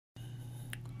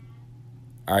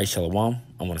All right, Shalom.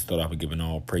 I want to start off by giving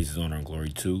all praises, honor, and glory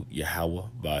to Yahweh,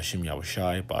 Ba'ashem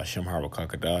Yahushai, Ba'ashem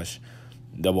Harakakadash.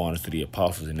 Double honors to the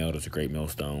apostles and elders of Great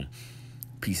Millstone.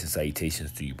 Peace and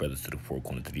salutations to you, brothers to the four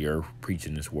corners of the earth,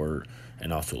 preaching this word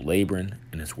and also laboring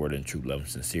in this word in true love and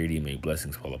sincerity. May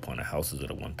blessings fall upon the houses of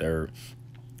the 1/3.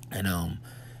 And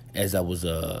as I was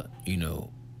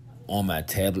on my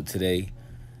tablet today,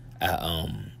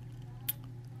 I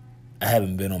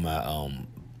haven't been on my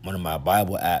one of my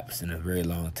Bible apps in a very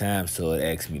long time, so it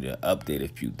asked me to update a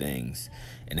few things,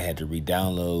 and I had to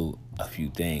re-download a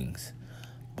few things.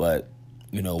 But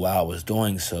while I was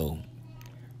doing so,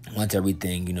 once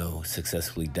everything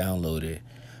successfully downloaded,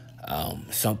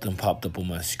 something popped up on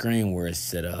my screen where it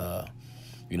said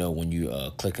when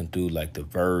you clicking through like the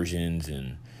versions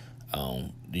and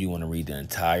do you want to read the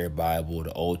entire Bible,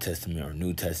 the Old Testament or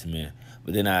New Testament?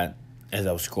 But then as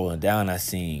I was scrolling down, I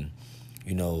seen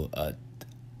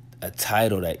a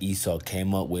title that Esau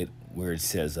came up with where it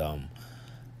says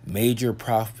major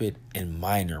prophet and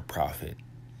minor prophet.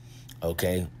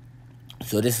 Okay,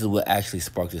 so this is what actually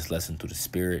sparked this lesson through the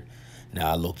Spirit.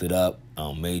 Now I looked it up,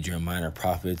 major and minor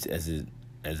prophets, as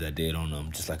I did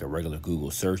on just like a regular Google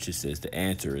search. It says the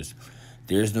answer is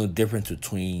there's no difference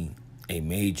between a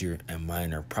major and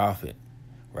minor prophet,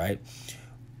 right?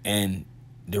 And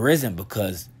there isn't,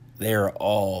 because they are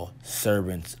all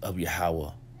servants of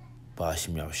Yahweh,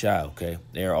 Ba'ashem Yahushai, okay?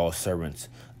 They are all servants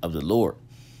of the Lord,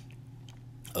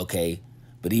 okay?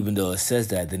 But even though it says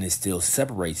that, then it still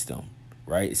separates them,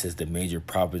 right? It says the major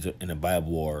prophets in the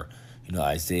Bible are,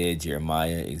 Isaiah,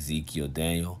 Jeremiah, Ezekiel,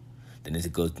 Daniel. Then as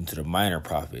it goes into the minor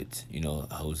prophets,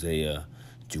 Hosea,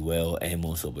 Joel,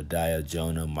 Amos, Obadiah,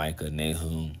 Jonah, Micah,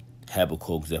 Nahum,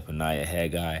 Habakkuk, Zephaniah,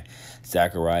 Haggai,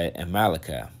 Zechariah, and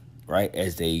Malachi, right?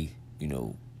 As they,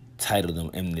 title them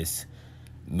in this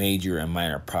major and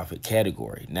minor prophet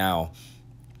category. Now,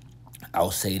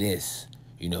 I'll say this,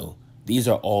 these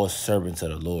are all servants of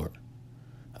the Lord,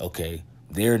 okay?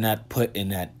 They're not put in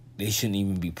that, they shouldn't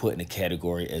even be put in a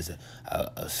category as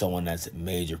someone that's a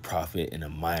major prophet and a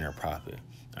minor prophet,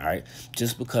 all right?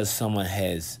 Just because someone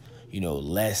has,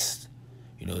 less,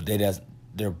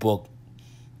 their book,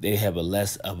 they have a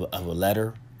less of a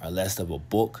letter, or less of a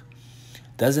book,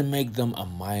 doesn't make them a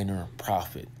minor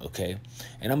prophet, okay?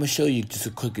 And I'm going to show you just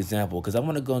a quick example, because I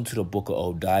want to go into the book of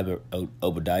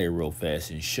Obadiah real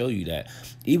fast and show you that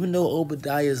even though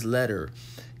Obadiah's letter,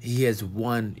 he has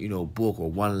one, book or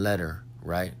one letter,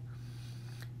 right?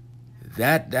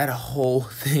 That whole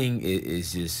thing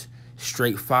is just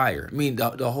straight fire. I mean,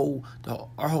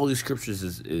 our Holy Scriptures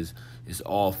is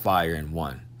all fire in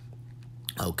one.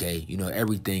 Okay,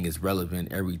 everything is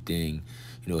relevant. Everything,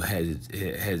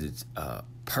 has its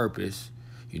purpose.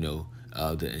 The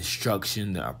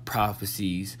instruction, the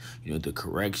prophecies. The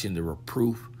correction, the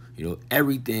reproof.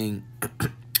 Everything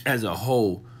as a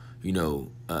whole.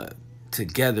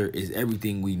 Together is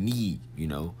everything we need.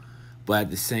 But at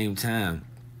the same time,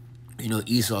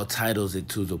 Esau titles it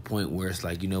to the point where it's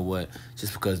like, what?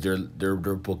 Just because their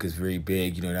book is very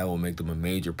big, that will make them a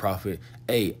major prophet.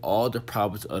 Hey, all the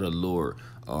prophets of the Lord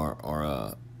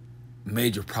are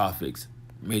major prophets,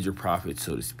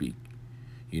 so to speak.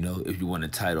 If you want to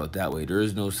title it that way, there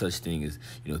is no such thing as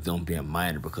them being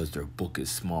minor because their book is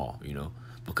small.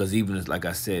 Because even as, like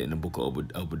I said, in the book of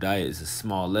Obadiah, it's a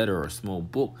small letter or a small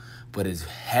book, but it's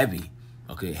heavy.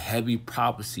 Okay, heavy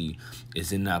prophecy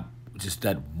is in that. Just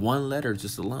that one letter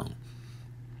just alone.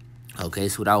 Okay,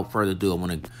 so without further ado, I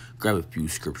want to grab a few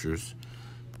scriptures.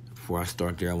 Before I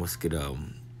start there, I want to get,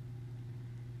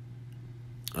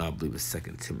 I believe it's 2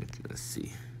 Timothy. Let's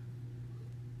see.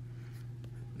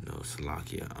 No,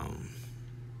 Salakia.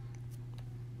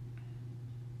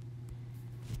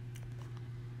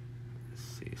 Let's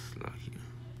see, Salakia.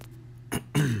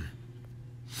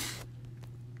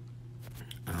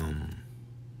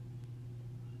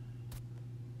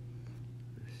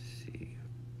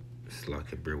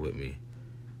 Salakia, bear with me.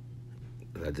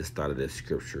 I just thought of this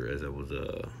scripture as I was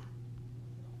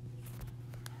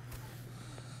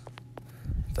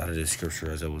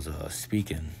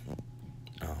speaking.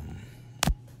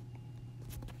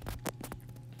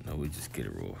 No, we just get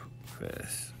it real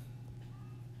fast.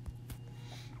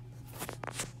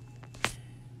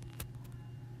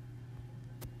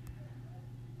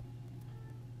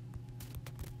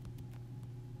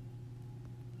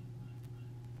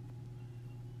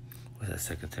 What's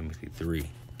that? 2 Timothy 3.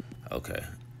 Okay.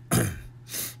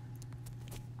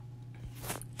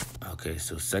 Okay,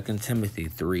 so 2 Timothy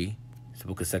 3. It's the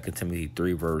book of 2 Timothy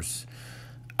 3, verse.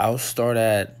 I'll start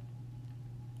at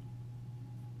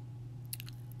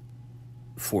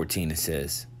 14. It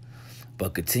says,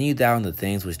 But continue thou in the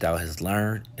things which thou hast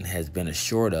learned and hast been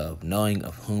assured of, knowing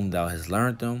of whom thou hast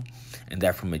learned them, and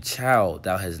that from a child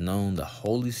thou hast known the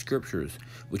holy scriptures,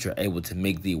 which are able to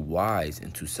make thee wise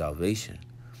into salvation,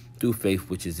 through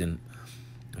faith which is in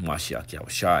Mashiach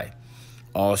Yahushai.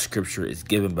 All scripture is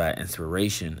given by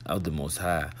inspiration of the Most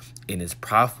High, and is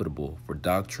profitable for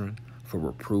doctrine, for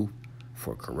reproof,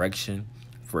 for correction,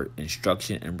 for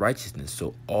instruction in righteousness.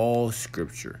 So all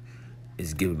scripture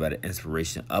is given by the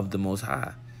inspiration of the Most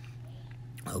High.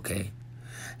 Okay?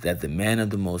 That the man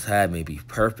of the Most High may be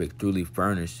perfect, truly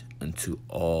furnished unto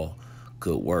all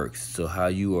good works. So how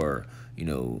you are,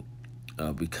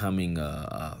 becoming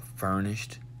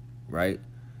furnished, right?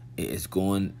 It's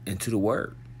going into the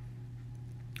word.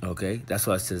 Okay? That's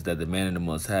why it says that the man of the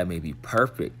Most High may be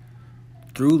perfect,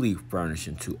 truly furnished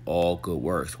into all good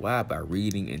works. Why? By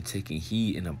reading and taking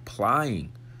heed and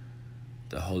applying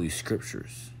the Holy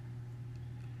Scriptures.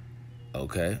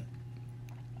 Okay?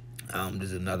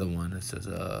 There's another one that says,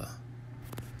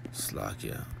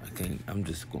 Slakia.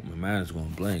 My mind is going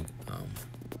blank.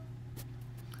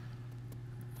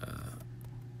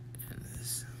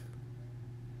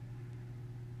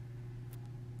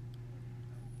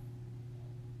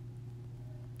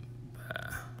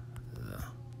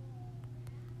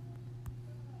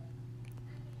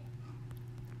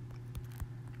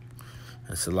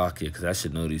 And Salakia, because I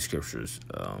should know these scriptures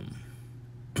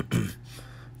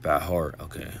by heart.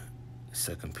 Okay,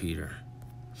 2 Peter.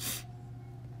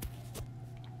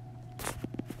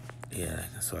 Yeah,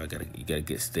 so you gotta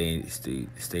get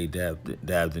stay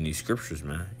dabbed in these scriptures,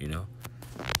 man. You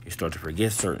start to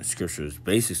forget certain scriptures,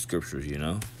 basic scriptures.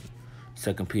 2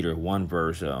 Peter 1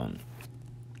 verse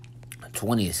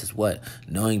 20, it says what?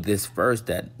 Knowing this first,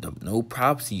 that no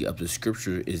prophecy of the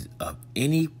scripture is of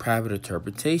any private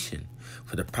interpretation.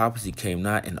 For the prophecy came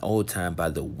not in old time by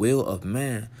the will of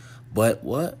man, but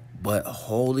what? But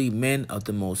holy men of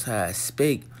the Most High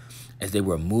spake as they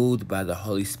were moved by the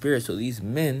Holy Spirit. So these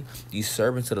men, these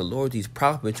servants of the Lord, these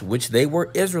prophets, which they were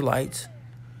Israelites,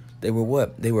 they were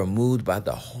what? They were moved by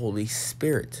the Holy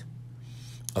Spirit.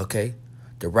 Okay?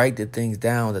 To write the things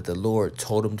down that the Lord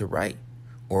told them to write.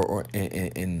 Or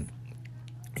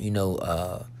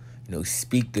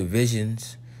speak the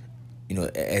visions,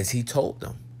 as he told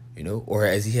them, or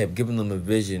as he had given them a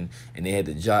vision, and they had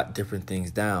to jot different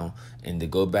things down and to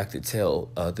go back to tell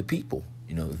the people,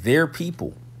 their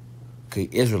people, okay,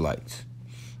 Israelites,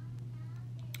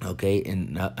 okay,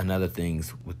 and other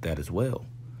things with that as well,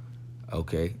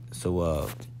 okay. So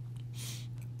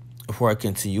before I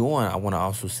continue on, I want to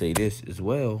also say this as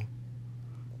well,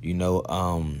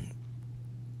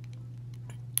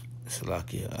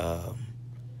 Salakia,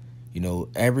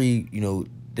 every,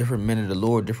 different men of the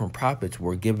Lord, different prophets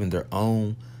were given their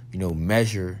own,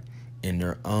 measure and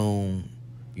their own,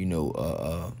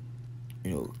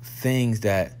 things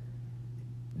that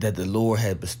the Lord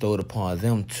had bestowed upon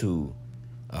them to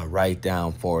write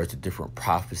down for the different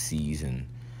prophecies and,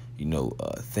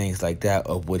 things like that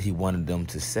of what he wanted them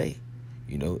to say,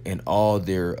 in all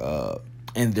their,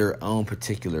 in their own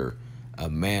particular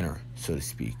manner, so to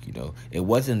speak. It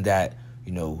wasn't that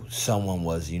someone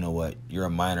was, you're a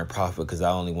minor prophet because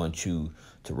I only want you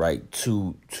to write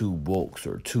two books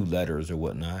or 2 letters or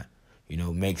whatnot.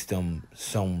 Makes them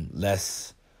some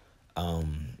less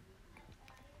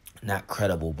not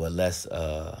credible, but less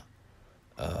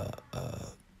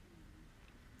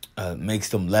makes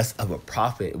them less of a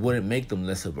prophet. It wouldn't make them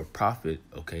less of a prophet.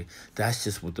 Okay, that's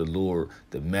just what the Lord,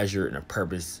 the measure and the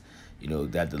purpose,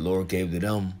 that the Lord gave to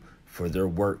them for their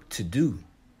work to do.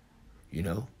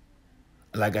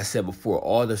 Like I said before,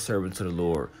 all the servants of the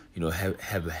Lord,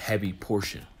 have a heavy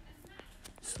portion.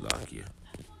 Salakia.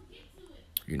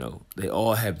 They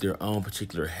all have their own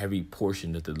particular heavy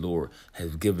portion that the Lord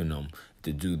has given them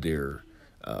to do their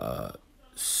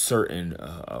certain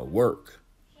work.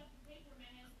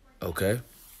 Okay?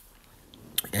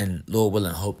 And Lord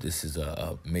willing, hope this is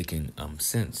making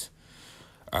sense.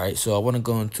 All right, so I want to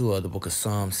go into the book of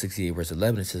Psalm 68, verse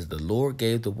 11. It says, the Lord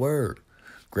gave the word.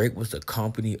 Great was the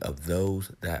company of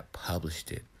those that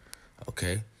published it.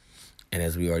 Okay? And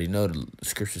as we already know, the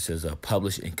scripture says,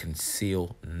 publish and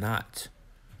conceal not.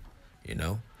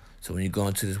 So when you go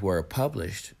into this word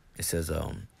published, it says,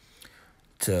 in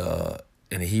the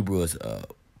Hebrew is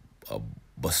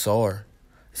basar.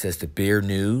 It says to bear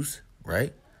news,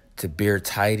 right? To bear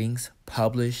tidings,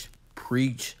 publish,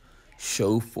 preach,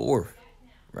 show forth.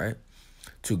 Right?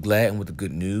 To gladden with the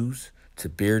good news, to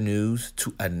bear news,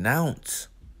 to announce.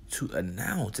 And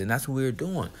that's what we're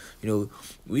doing.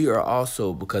 We are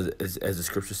also, because as the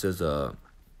scripture says, the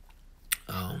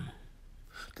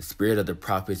spirit of the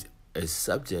prophets is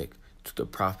subject to the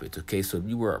prophets. Okay, so if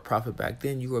you were a prophet back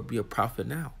then, you will be a prophet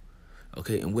now.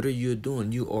 Okay, and what are you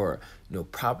doing? You are,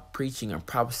 preaching and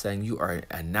prophesying. You are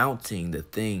announcing the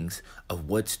things of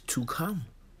what's to come,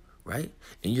 right?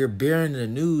 And you're bearing the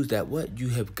news that what you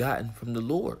have gotten from the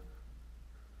Lord,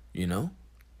 you know?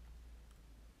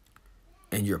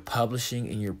 And you're publishing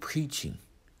and you're preaching,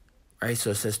 right?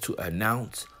 So it says to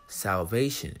announce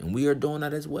salvation. And we are doing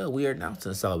that as well. We are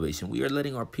announcing salvation. We are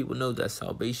letting our people know that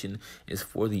salvation is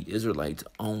for the Israelites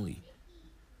only.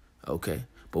 Okay?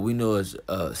 But we know as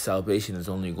salvation is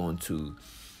only going to,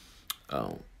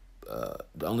 the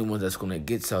only one that's going to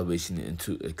get salvation and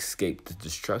to escape the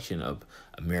destruction of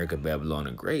America, Babylon,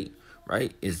 and Great,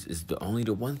 right, is only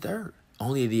the 1/3.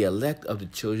 Only the elect of the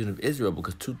children of Israel,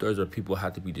 because 2/3 of people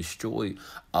have to be destroyed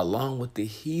along with the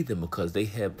heathen, because they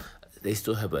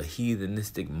still have a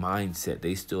heathenistic mindset.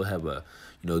 They still have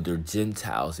they're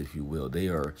Gentiles, if you will. They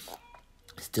are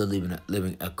still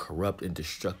living a corrupt and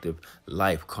destructive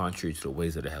life contrary to the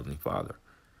ways of the Heavenly Father,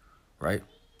 right?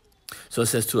 So it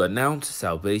says to announce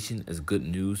salvation as good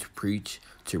news, to preach,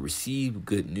 to receive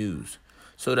good news.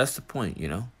 So that's the point,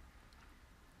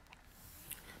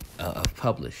 of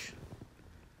publish.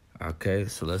 Okay,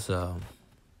 so let's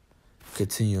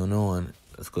continue on.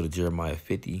 Let's go to Jeremiah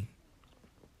 50.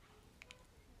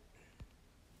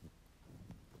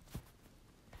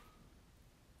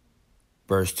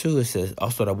 Verse 2, it says,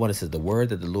 also that one, it says, the word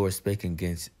that the Lord spake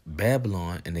against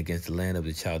Babylon and against the land of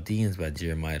the Chaldeans by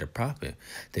Jeremiah the prophet,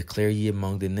 declare ye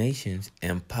among the nations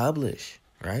and publish,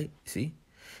 right? See?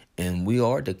 And we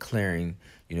are declaring,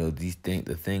 these things,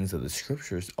 the things of the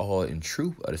scriptures, all in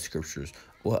truth of the scriptures,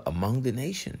 among the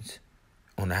nations,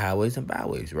 on the highways and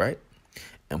byways, right?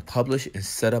 And publish and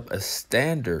set up a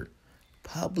standard,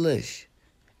 publish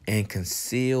and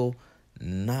conceal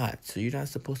not. So you're not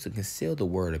supposed to conceal the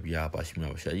word of Yahweh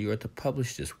Shem Shah. You are to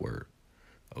publish this word.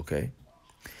 Okay?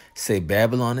 Say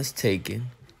Babylon is taken,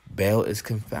 Baal is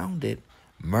confounded,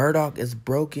 Marduk is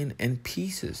broken in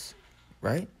pieces.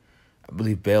 Right? I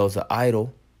believe Baal is an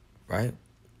idol. Right?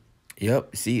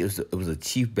 Yep. See, it was a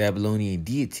chief Babylonian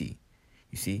deity.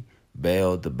 You see?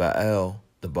 Baal of the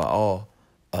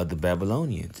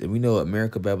Babylonians. And we know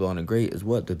America, Babylon the Great is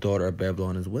what? The daughter of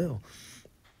Babylon as well.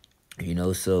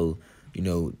 So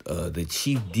the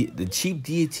chief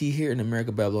deity here in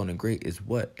America, Babylon the Great is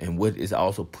what? And what is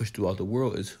also pushed throughout the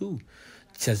world is who?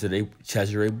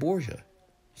 Cesare Borgia.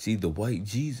 See, the white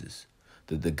Jesus.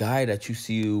 The guy that you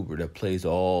see that plays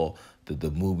all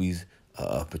the movies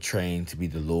portraying to be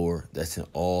the Lord, that's in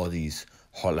all these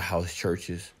Harlot House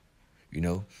churches.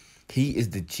 He is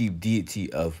the chief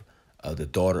deity of the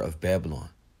daughter of Babylon.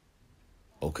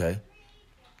 Okay?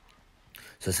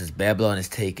 So it says Babylon is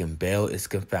taken, Baal is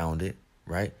confounded,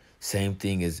 right? Same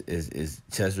thing as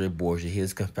Cesare Borgia. He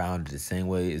is confounded the same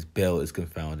way as Baal is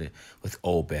confounded with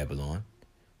old Babylon,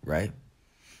 right?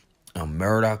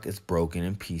 Marduk is broken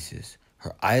in pieces.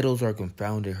 Her idols are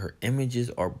confounded. Her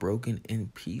images are broken in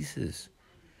pieces.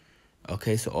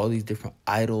 Okay, so all these different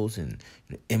idols and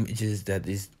images that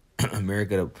this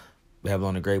America,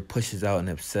 Babylon the Great pushes out and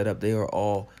have set up, they are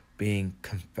all being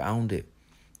confounded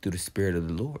through the Spirit of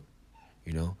the Lord.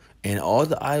 And all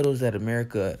the idols that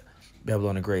America,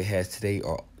 Babylon the Great has today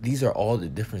these are all the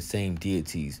different same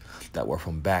deities that were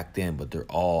from back then, but they're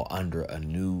all under a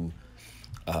new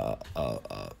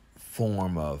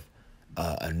form of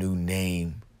a new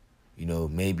name,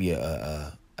 maybe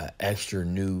a extra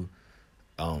new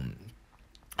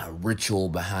a ritual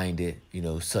behind it,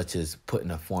 such as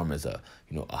putting a form as a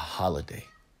holiday,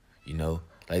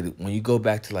 like when you go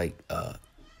back to like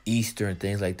Easter and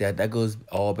things like that, that goes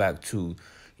all back to,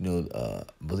 I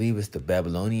believe it's the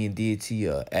Babylonian deity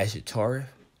Ashtoreth,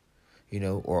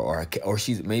 or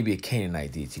she's maybe a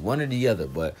Canaanite deity, one or the other.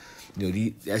 But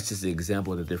that's just an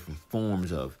example of the different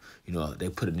forms of, they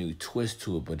put a new twist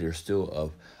to it, but they're still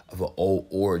of an old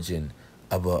origin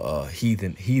of a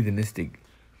heathenistic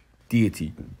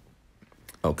deity.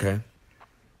 Okay,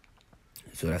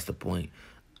 so that's the point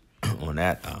on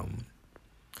that. I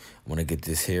want to get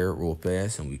this here real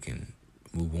fast and we can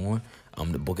move on.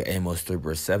 The book of Amos 3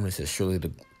 verse 7, it says, surely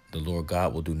the Lord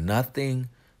God will do nothing,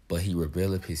 but he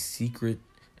revealeth his secret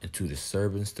unto the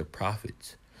servants, the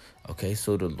prophets. Okay,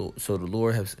 so the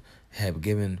Lord have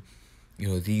given,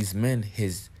 these men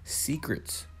his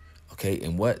secrets. Okay,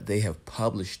 and what they have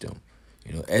published them,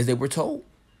 as they were told.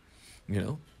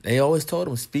 They always told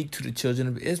them, speak to the children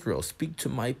of Israel, speak to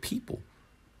my people.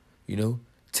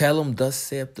 Tell them, thus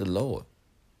saith the Lord.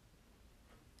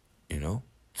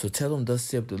 So tell them, thus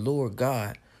saith the Lord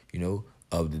God,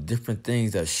 of the different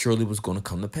things that surely was going to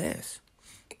come to pass.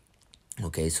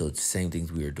 Okay, so it's the same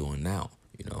things we are doing now,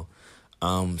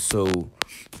 So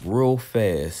real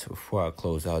fast before I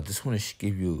close out, just want to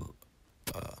give you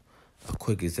a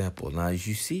quick example. Now, as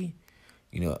you see,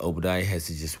 Obadiah has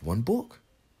just one book.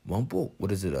 One book.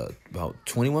 What is it? About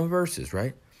 21 verses,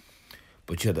 right?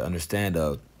 But you have to understand,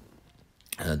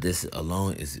 this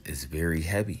alone is very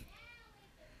heavy.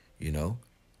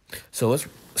 So let's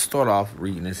start off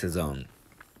reading. It says,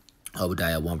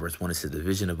 Obadiah 1 verse 1. It says, the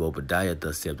vision of Obadiah,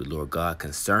 thus saith the Lord God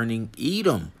concerning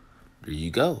Edom. There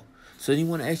you go. So then you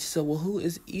want to ask yourself, well, who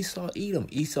is Esau Edom?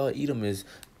 Esau Edom is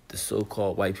the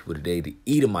so-called white people today, the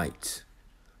Edomites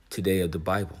today of the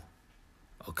Bible.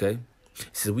 Okay? It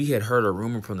says, we had heard a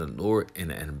rumor from the Lord,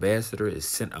 and an ambassador is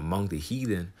sent among the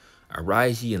heathen.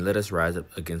 Arise ye, and let us rise up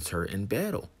against her in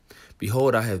battle.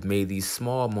 Behold, I have made thee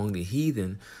small among the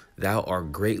heathen. Thou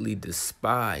art greatly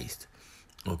despised.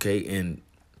 Okay? And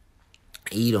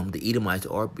Edom, the Edomites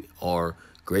are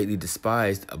greatly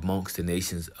despised amongst the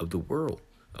nations of the world.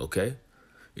 Okay?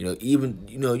 You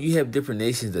have different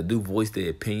nations that do voice their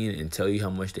opinion and tell you how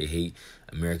much they hate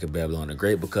America, Babylon the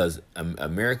Great, because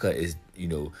America is,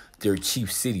 their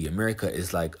chief city. America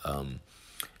is like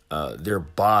their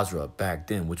Basra back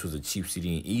then, which was a chief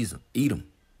city in Edom,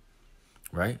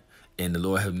 right? And the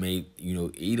Lord have made,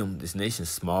 Edom, this nation,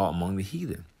 small among the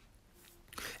heathen.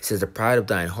 It says, the pride of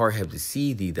thine heart have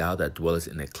deceived thee, thou that dwellest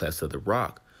in the clefts of the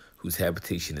rock, whose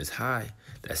habitation is high,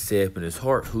 that saith in his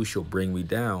heart, who shall bring me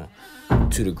down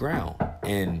to the ground?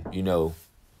 And,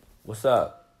 what's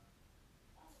up?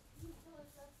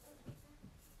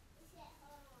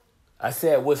 I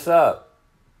said, what's up?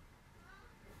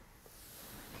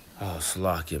 Oh,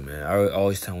 Salakia, man. I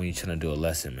always tell when you're trying to do a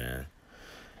lesson, man.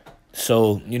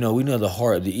 So, we know the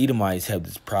heart of the Edomites have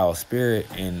this proud spirit,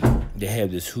 and they have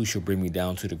this who shall bring me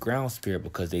down to the ground spirit,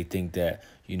 because they think that,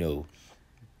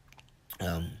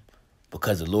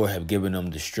 because the Lord have given them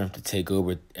the strength to take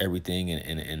over everything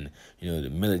and the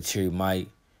military might,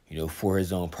 for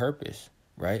his own purpose,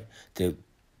 right?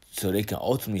 So they can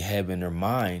ultimately have in their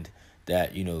mind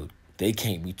that, they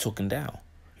can't be taken down.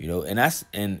 And that's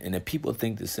and the people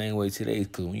think the same way today,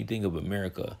 because when you think of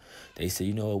America, they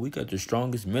say, we got the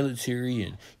strongest military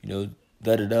and, and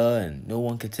no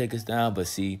one can take us down. But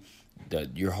see,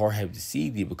 that your heart have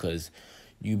deceived you, because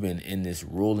you've been in this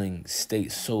ruling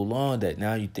state so long that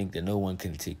now you think that no one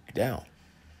can take you down.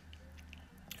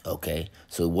 Okay,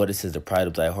 so what it says, the pride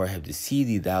of thy heart have deceived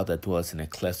thee, thou that dwellest in the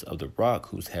clefts of the rock,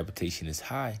 whose habitation is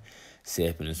high,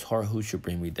 saith in his heart, who shall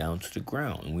bring me down to the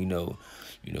ground? And we know,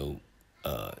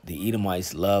 the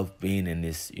Edomites love being in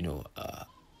this,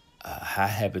 high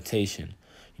habitation,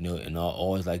 and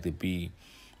always like to be,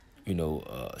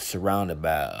 surrounded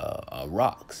by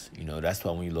rocks. That's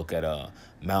why when you look at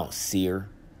Mount Seir,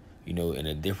 in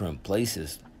the different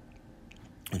places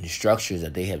and the structures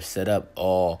that they have set up,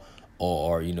 all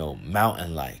are,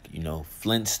 mountain-like,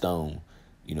 Flintstone,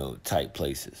 type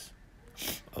places.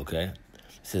 Okay?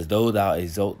 It says, though thou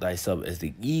exalt thyself as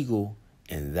the eagle,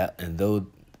 and though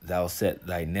thou set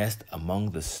thy nest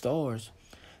among the stars,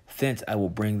 thence I will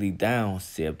bring thee down,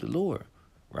 saith the Lord.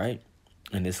 Right?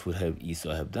 And this would have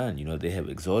Esau have done. They have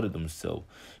exalted themselves,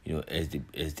 as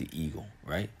the eagle,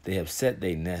 right? They have set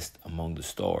their nest among the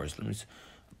stars.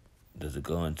 Does it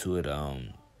go into it?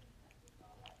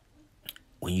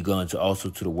 When you go into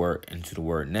the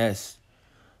word nest,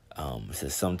 it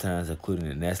says sometimes including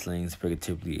the nestlings,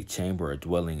 figuratively a chamber or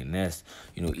dwelling, a nest.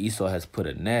 Esau has put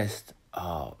a nest.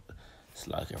 Oh, it's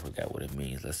like I forgot what it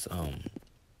means. Let's go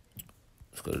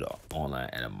to the online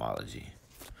etymology.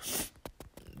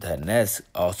 That nest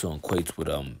also equates with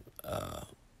I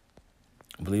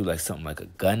believe like something like a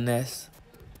gun nest,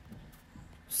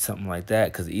 something like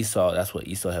that. Because Esau, that's what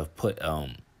Esau have put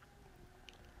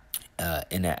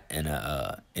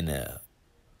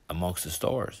amongst the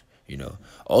stars.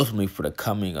 Ultimately for the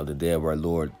coming of the day of our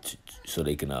Lord, so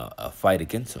they can fight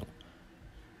against him.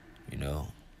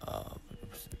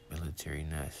 Military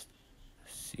nest.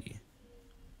 Let's see.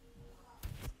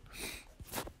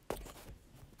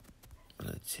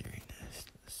 Military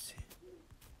nest. Let's see.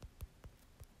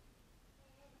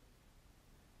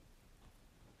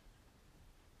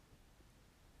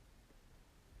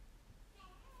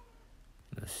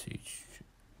 Let's see.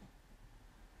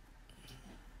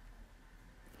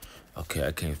 Okay,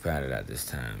 I can't find it at this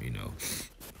time,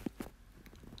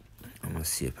 I'm gonna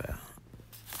see if I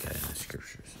got it in the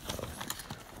scriptures.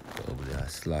 Go over there.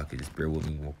 Slocky, just bear with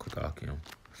me real quick, Akim.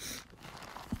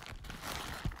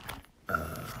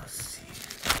 Let's see.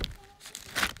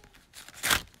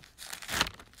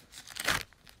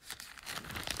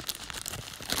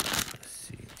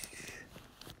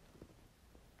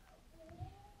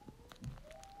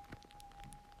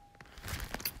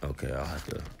 Okay, I'll have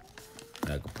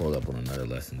that I could pull up on another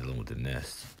lesson dealing with the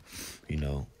nest. You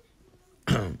know,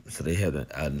 so they have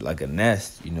like a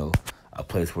nest. You know, a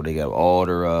place where they got all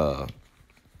their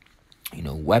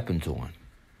weapons on.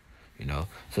 You know,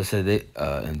 so it said that,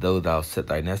 and though thou set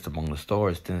thy nest among the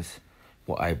stars, thence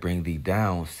will I bring thee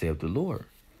down, saith the Lord.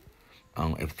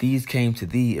 If thieves came to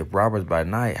thee, if robbers by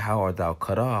night, how art thou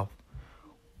cut off?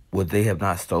 Would they have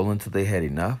not stolen till they had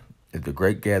enough? If the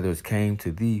grape gatherers came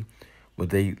to thee,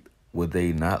 would they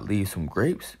not leave some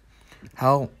grapes?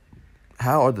 How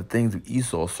are the things of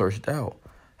Esau searched out?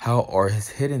 How are his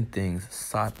hidden things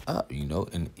sought up? You know,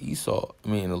 and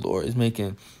the Lord is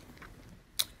making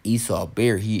Esau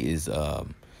bare. He is, as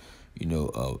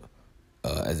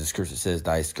the scripture says,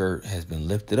 thy skirt has been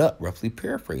lifted up, roughly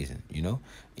paraphrasing. You know,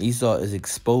 Esau is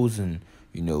exposing,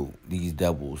 these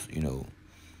devils,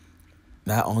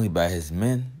 not only by his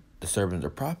men, the servants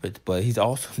of prophets, but he's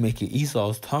also making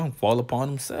Esau's tongue fall upon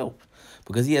himself,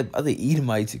 because he had other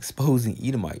Edomites exposing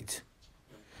Edomites.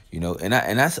 And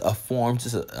that's a form,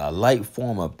 just a light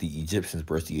form of the Egyptians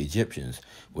versus the Egyptians,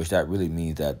 which that really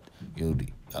means that the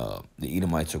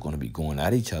Edomites are going to be going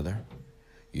at each other.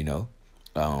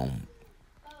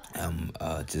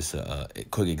 Just a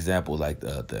quick example, like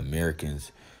the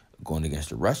Americans going against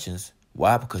the Russians.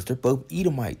 Why? Because they're both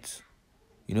Edomites.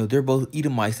 They're both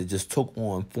Edomites that just took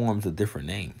on forms of different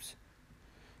names.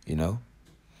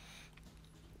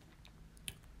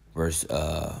 Verse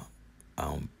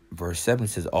 7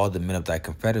 says, all the men of thy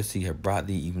confederacy have brought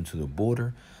thee even to the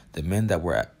border. The men that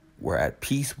were at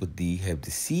peace with thee have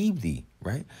deceived thee,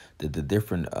 right? The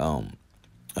different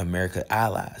America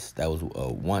allies that was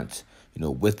once,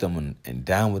 with them and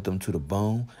down with them to the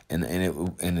bone. And it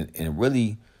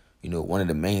really, one of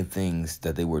the main things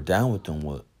that they were down with them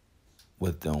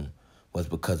was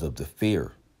because of the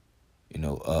fear,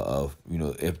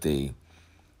 if they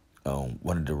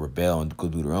wanted to rebel and go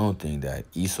do their own thing, that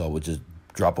Esau would just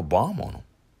drop a bomb on them.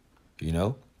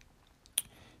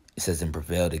 It says, and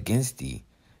prevailed against thee.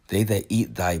 They that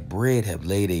eat thy bread have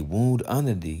laid a wound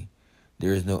under thee.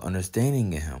 There is no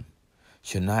understanding in him.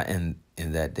 Shall not in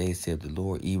that day, saith the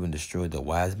Lord, even destroy the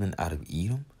wise men out of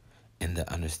Edom, and the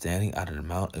understanding out of the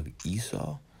mount of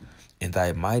Esau? And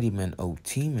thy mighty men, O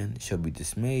Teman, shall be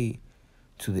dismayed,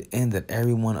 to the end that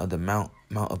every one of the mount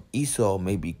of Esau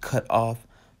may be cut off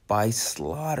by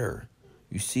slaughter.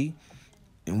 You see?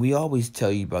 And we always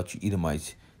tell you about you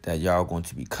Edomites that y'all are going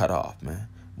to be cut off, man.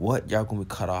 What? Y'all going to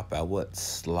be cut off by what?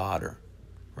 Slaughter,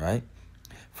 right?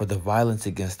 For the violence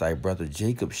against thy brother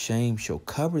Jacob, shame shall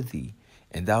cover thee,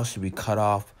 and thou shalt be cut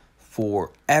off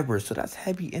forever. So that's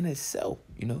heavy in itself,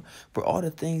 for all the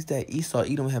things that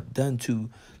Edom have done to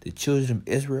the children of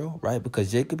Israel, right?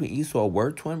 Because Jacob and Esau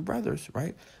were twin brothers,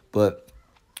 right? But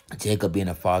Jacob being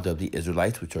the father of the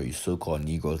Israelites, which are your so-called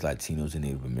Negroes, Latinos, and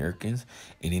Native Americans,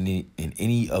 and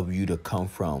any of you to come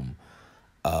from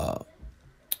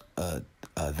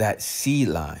that seed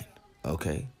line,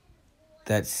 okay,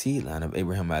 that seed line of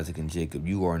Abraham, Isaac, and Jacob,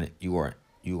 you are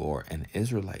an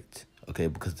Israelite, okay,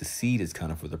 because the seed is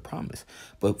kind of for the promise.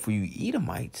 But for you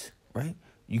Edomites, right,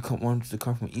 want to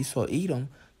come from Esau, Edom,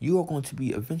 you are going to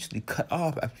be eventually cut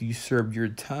off after you serve your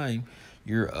time,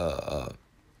 your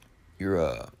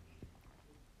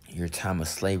time of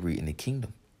slavery in the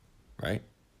kingdom, right?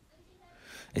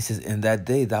 It says, in that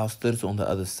day thou stoodest on the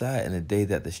other side, in the day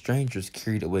that the strangers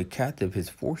carried away captive his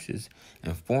forces,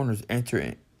 and foreigners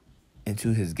entered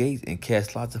into his gates and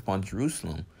cast lots upon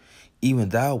Jerusalem. Even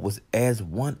thou was as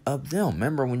one of them.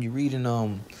 Remember when you read in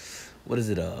Psalm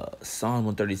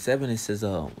 137, it says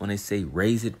when they say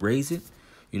raise it,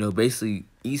 basically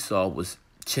Esau was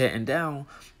chatting down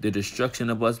the destruction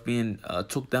of us being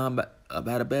took down by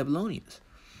the Babylonians,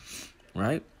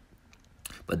 right?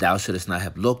 But thou shouldest not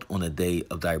have looked on the day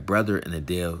of thy brother, in the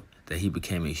day that he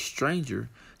became a stranger,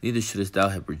 neither shouldest thou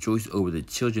have rejoiced over the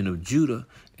children of Judah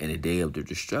in the day of their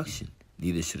destruction,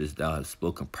 neither shouldest thou have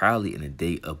spoken proudly in the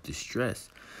day of distress.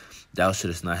 Thou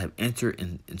shouldest not have entered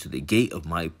into the gate of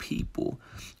my people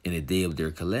in the day of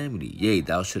their calamity. Yea,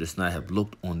 thou shouldest not have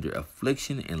looked on their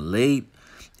affliction and laid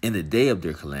in the day of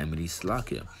their calamity,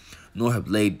 Slakia, nor have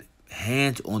laid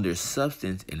hands on their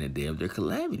substance in the day of their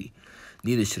calamity.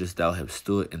 Neither shouldest thou have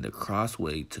stood in the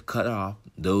crossway to cut off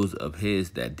those of his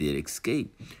that did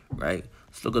escape, right?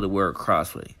 Let's look at the word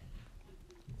crossway.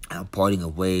 Parting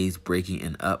of ways, breaking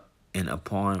in up and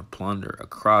upon, plunder, a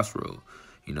crossroad,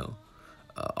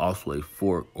 also a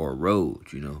fork or road,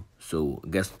 So I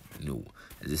guess,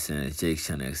 as it's saying, Jake's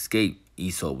trying to escape,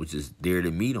 Esau was just there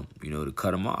to meet him, to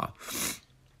cut him off.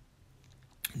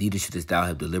 Neither shouldest thou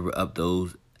have delivered up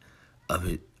those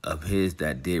of his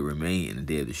that did remain in the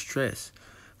day of distress.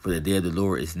 For the day of the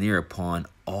Lord is near upon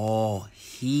all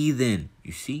heathen.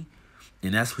 You see?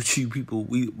 And that's what you people,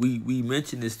 we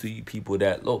mention this to you people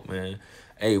that, look, man,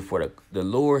 hey, for the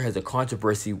Lord has a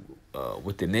controversy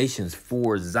with the nations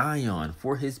for Zion,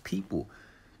 for his people.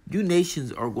 You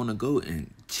nations are going to go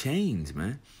in chains,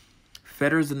 man.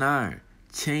 Fetters and iron,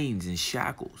 chains and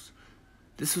shackles.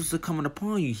 This was coming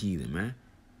upon you, heathen, man.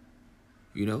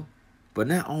 You know? But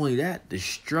not only that,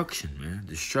 destruction, man.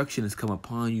 Destruction has come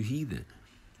upon you, heathen.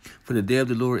 For the day of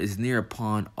the Lord is near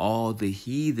upon all the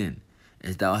heathen.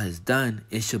 As thou hast done,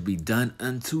 it shall be done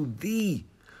unto thee.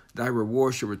 Thy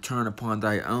reward shall return upon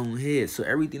thy own head. So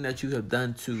everything that you have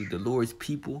done to the Lord's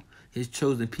people, his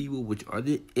chosen people, which are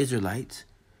the Israelites,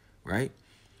 right?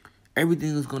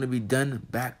 Everything is going to be done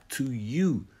back to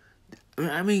you.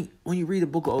 I mean, when you read the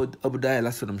book of Obadiah,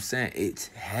 that's what I'm saying. It's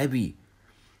heavy.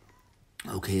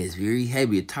 Okay, it's very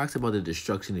heavy. It talks about the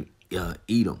destruction of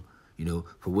Edom, you know,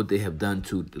 for what they have done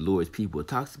to the Lord's people. It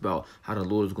talks about how the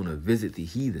Lord is going to visit the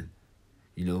heathen,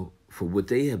 you know, for what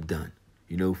they have done,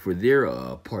 you know, for their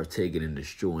partaking in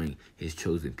destroying his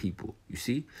chosen people. You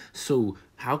see? So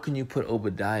how can you put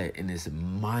Obadiah in this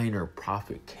minor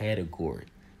prophet category,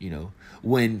 you know,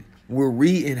 when we're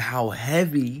reading how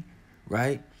heavy,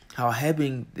 right, how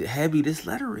heavy this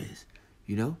letter is,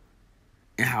 you know?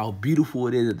 And how beautiful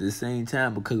it is at the same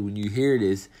time, because when you hear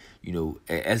this, you know,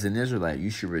 as an Israelite, you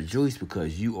should rejoice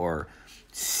because you are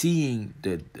seeing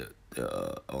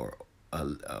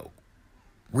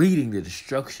reading the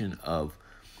destruction of,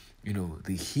 you know,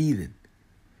 the heathen,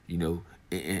 you know,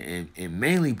 and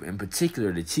mainly in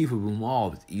particular, the chief of them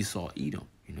all is Esau, Edom,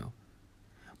 you know.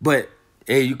 But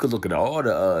hey, you could look at all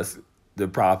the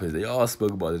prophets; they all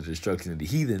spoke about the destruction of the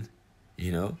heathen,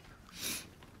 you know.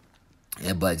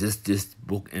 Yeah, but just this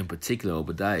book in particular,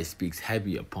 Obadiah, speaks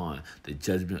heavy upon the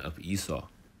judgment of Esau.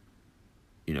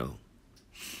 You know.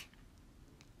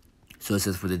 So it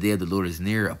says, for the day of the Lord is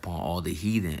near upon all the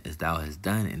heathen, as thou hast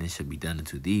done, and it shall be done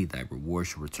unto thee. Thy reward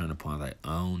shall return upon thy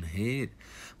own head.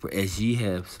 For as ye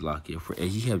have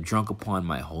drunk upon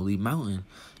my holy mountain,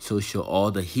 so shall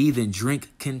all the heathen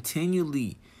drink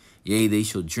continually. Yea, they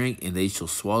shall drink, and they shall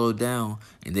swallow down,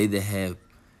 and they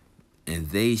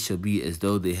shall be as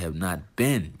though they have not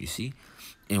been, you see?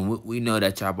 And we know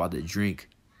that y'all about to drink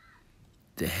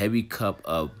the heavy cup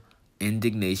of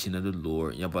indignation of the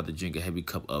Lord. Y'all about to drink a heavy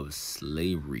cup of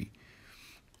slavery.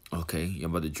 Okay? Y'all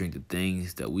about to drink the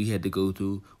things that we had to go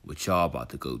through, what y'all about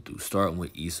to go through, starting with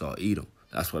Esau, Edom.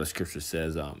 That's what the scripture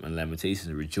says in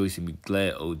Lamentations, rejoice and be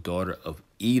glad, O daughter of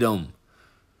Edom.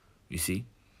 You see?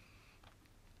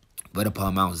 But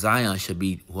upon Mount Zion shall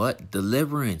be what?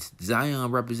 Deliverance. Zion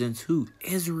represents who?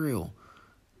 Israel.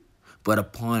 But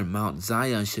upon Mount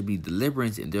Zion shall be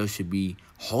deliverance, and there shall be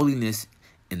holiness,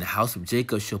 and the house of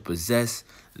Jacob shall possess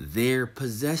their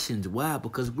possessions. Why?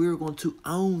 Because we're going to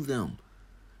own them.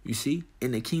 You see?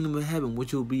 In the kingdom of heaven,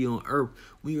 which will be on earth,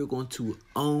 we are going to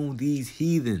own these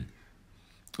heathen.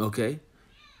 Okay?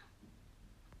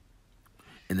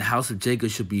 And the house of Jacob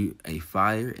shall be a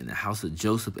fire, and the house of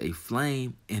Joseph a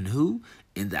flame, and who?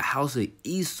 In the house of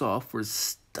Esau for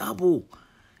stubble.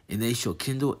 And they shall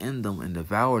kindle in them and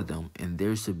devour them, and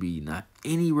there shall be not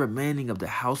any remaining of the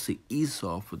house of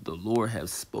Esau, for the Lord hath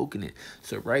spoken it.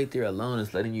 So right there alone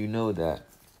is letting you know that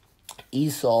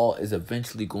Esau is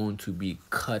eventually going to be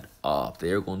cut off.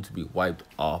 They are going to be wiped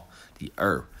off the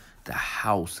earth. The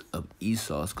house of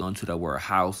Esau is going to that word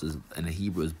house is in the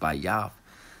Hebrew is bayath.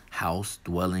 House,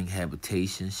 dwelling,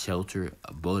 habitation, shelter,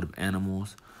 abode of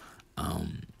animals,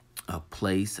 a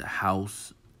place, a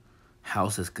house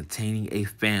as containing a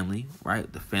family,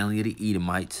 right? The family of the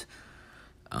Edomites,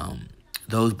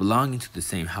 those belonging to the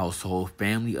same household,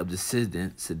 family of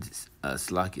descendants as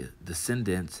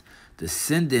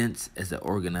an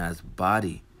organized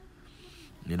body.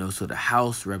 You know, so the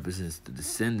house represents the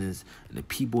descendants and the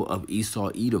people of Esau,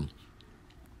 Edom.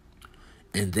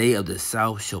 And they of the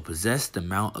south shall possess the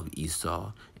mount of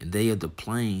Esau, and they of the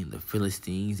plain, the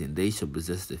Philistines, and they shall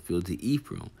possess the fields of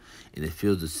Ephraim, and the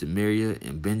fields of Samaria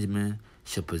and Benjamin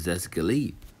shall possess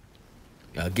Gilead.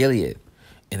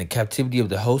 And the captivity of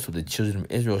the host of the children of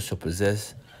Israel shall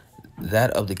possess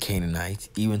that of the Canaanites,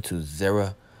 even to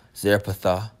Zarephath,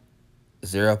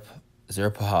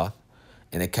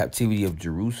 and the captivity of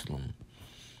Jerusalem,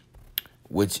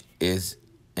 which is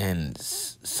in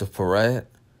Sepharad,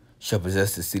 shall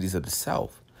possess the cities of the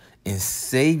south. And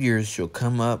saviors shall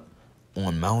come up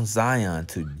on Mount Zion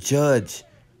to judge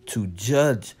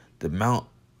the mount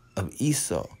of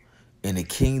Esau, and the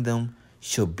kingdom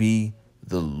shall be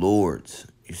the Lord's.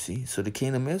 You see? So the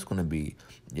kingdom is going to be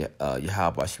Yahweh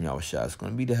Hashem Yahushua. It's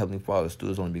going to be the Heavenly Father through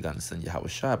His only begotten Son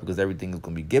Yahushua, because everything is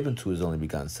going to be given to His only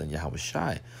begotten Son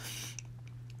Yahushua.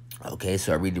 Okay,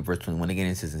 so I read the verse 21 again.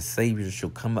 It says, and Savior shall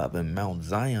come up in Mount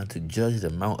Zion to judge the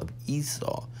Mount of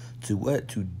Esau. To what?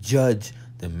 To judge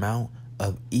the Mount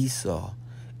of Esau.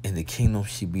 And the kingdom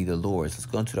shall be the Lord's. Let's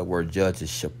go into that word judge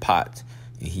is shapat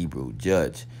in Hebrew.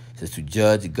 Judge. It says to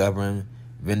judge, govern,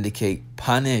 vindicate,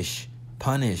 punish.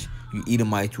 Punish. You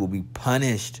Edomites will be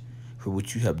punished for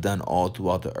what you have done all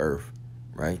throughout the earth.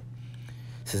 Right?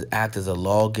 It says act as a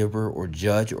lawgiver or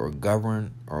judge or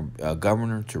govern or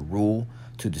governor to rule,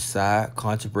 to decide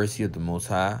controversy of the Most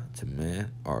High to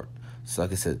man, or so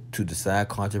like I said, to decide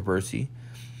controversy,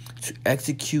 to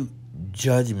execute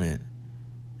judgment.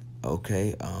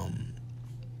 Okay,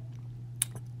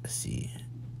 let's see.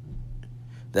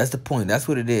 That's the point. That's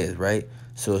what it is, right?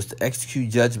 So it's to execute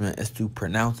judgment, is to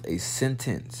pronounce a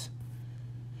sentence.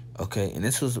 Okay, and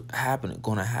this was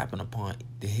going to happen upon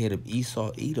the head of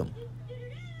Esau, Edom,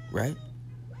 right?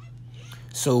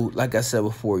 So, like I said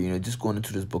before, just going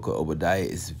into this book of Obadiah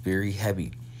is very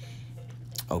heavy.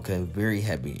 Okay, very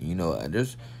heavy.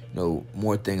 There's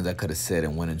more things I could have said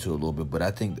and went into a little bit, but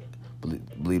I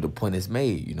believe the point is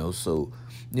made. So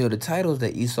the titles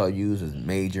that Esau used as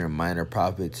major and minor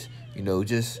prophets. I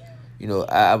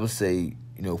would say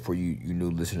for you new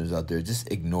listeners out there,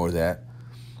 just ignore that.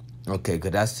 Okay,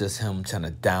 because that's just him trying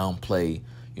to downplay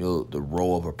the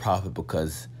role of a prophet,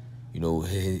 because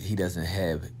he doesn't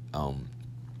have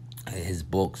his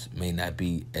books may not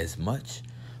be as much,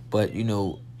 but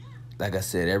like I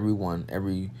said,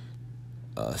 every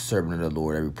servant of the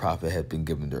Lord, every prophet has been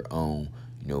given their own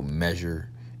measure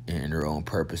and their own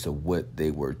purpose of what they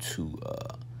were to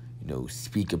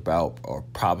speak about or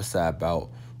prophesy about,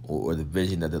 or the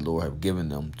vision that the Lord have given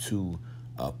them to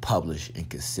publish and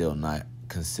conceal not.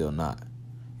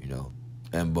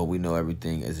 But we know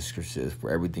everything, as the scripture says,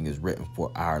 for everything is written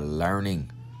for our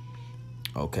learning.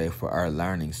 Okay, for our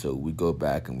learning. So we go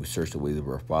back and we search the ways of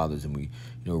our fathers, and we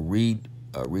read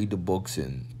the books,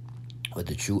 and with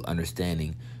the true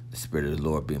understanding, the Spirit of the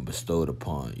Lord being bestowed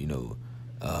upon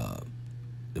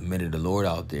the men of the Lord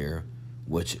out there,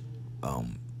 which are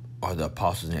the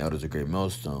apostles and elders of Great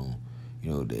Millstone.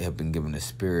 They have been given the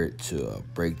Spirit to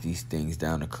break these things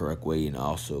down the correct way, and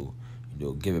also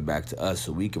give it back to us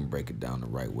so we can break it down the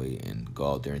right way and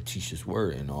go out there and teach His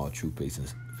word in all true faith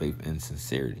and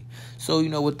sincerity. So,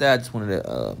 with that, I just wanted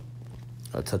to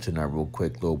touch on that real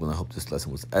quick, Lord. I hope this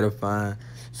lesson was edifying.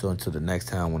 So until the next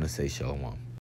time, I want to say shalom.